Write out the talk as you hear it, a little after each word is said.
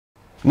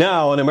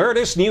Now, an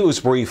Emeritus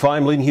Newsbrief,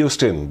 I'm Lynn,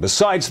 Huston.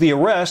 Besides the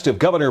arrest of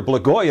Governor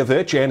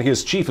Blagojevich and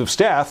his chief of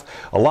staff,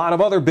 a lot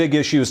of other big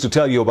issues to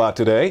tell you about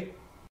today.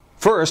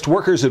 First,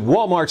 workers at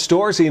Wal-Mart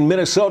stores in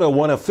Minnesota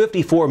won a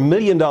 $54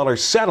 million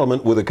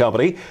settlement with the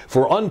company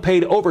for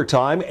unpaid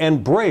overtime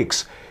and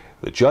breaks.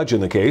 The judge in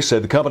the case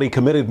said the company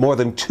committed more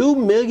than 2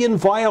 million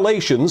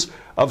violations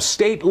of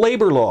state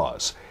labor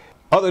laws.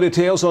 Other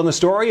details on the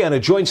story and a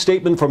joint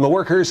statement from the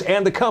workers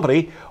and the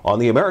company on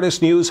the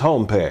Emeritus News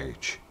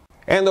homepage.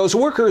 And those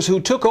workers who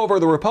took over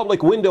the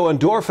Republic Window and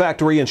Door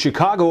Factory in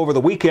Chicago over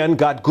the weekend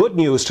got good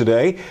news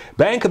today.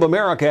 Bank of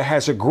America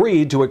has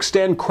agreed to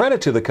extend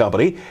credit to the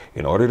company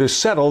in order to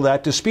settle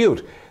that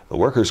dispute. The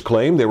workers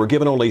claim they were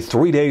given only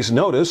 3 days'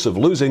 notice of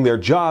losing their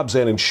jobs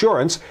and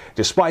insurance,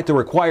 despite the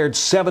required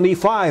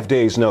 75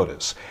 days'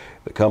 notice.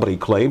 The company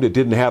claimed it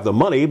didn't have the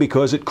money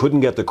because it couldn't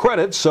get the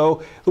credit,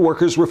 so the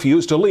workers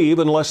refused to leave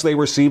unless they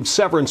received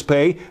severance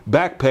pay,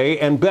 back pay,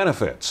 and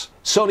benefits.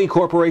 Sony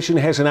Corporation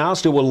has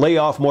announced it will lay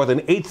off more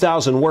than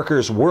 8,000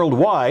 workers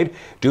worldwide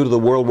due to the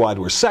worldwide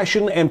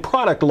recession and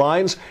product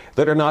lines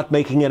that are not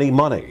making any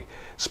money.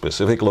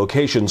 Specific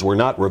locations were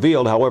not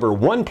revealed. However,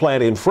 one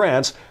plant in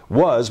France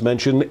was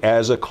mentioned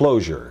as a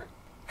closure.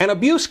 An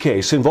abuse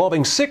case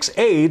involving 6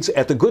 aides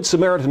at the Good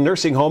Samaritan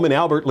nursing home in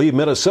Albert Lea,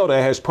 Minnesota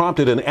has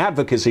prompted an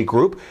advocacy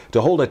group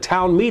to hold a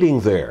town meeting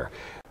there.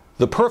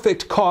 The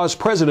Perfect Cause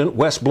president,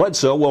 Wes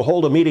Bledsoe, will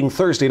hold a meeting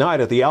Thursday night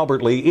at the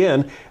Albert Lea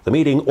Inn. The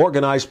meeting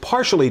organized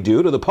partially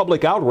due to the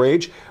public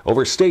outrage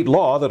over state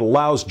law that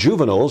allows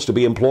juveniles to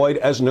be employed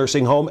as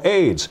nursing home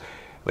aides.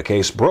 The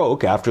case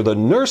broke after the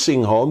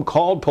nursing home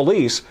called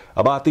police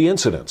about the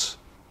incidents.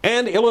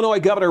 And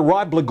Illinois Governor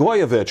Rod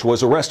Blagojevich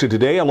was arrested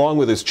today along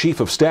with his chief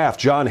of staff,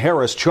 John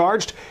Harris,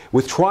 charged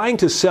with trying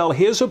to sell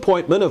his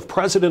appointment of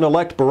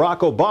President-elect Barack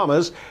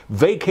Obama's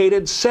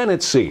vacated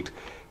Senate seat.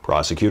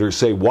 Prosecutors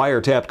say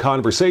wiretapped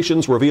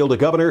conversations revealed a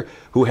governor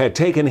who had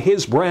taken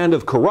his brand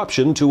of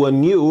corruption to a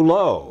new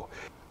low.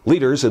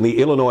 Leaders in the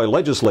Illinois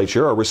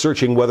legislature are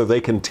researching whether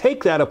they can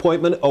take that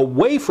appointment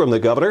away from the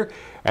governor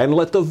and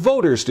let the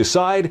voters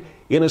decide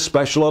in a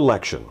special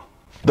election.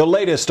 The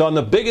latest on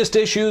the biggest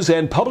issues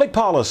and public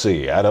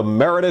policy at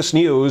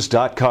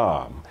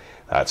emeritusnews.com.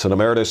 That's an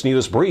Emeritus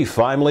News Brief.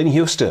 I'm Lynn,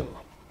 Huston.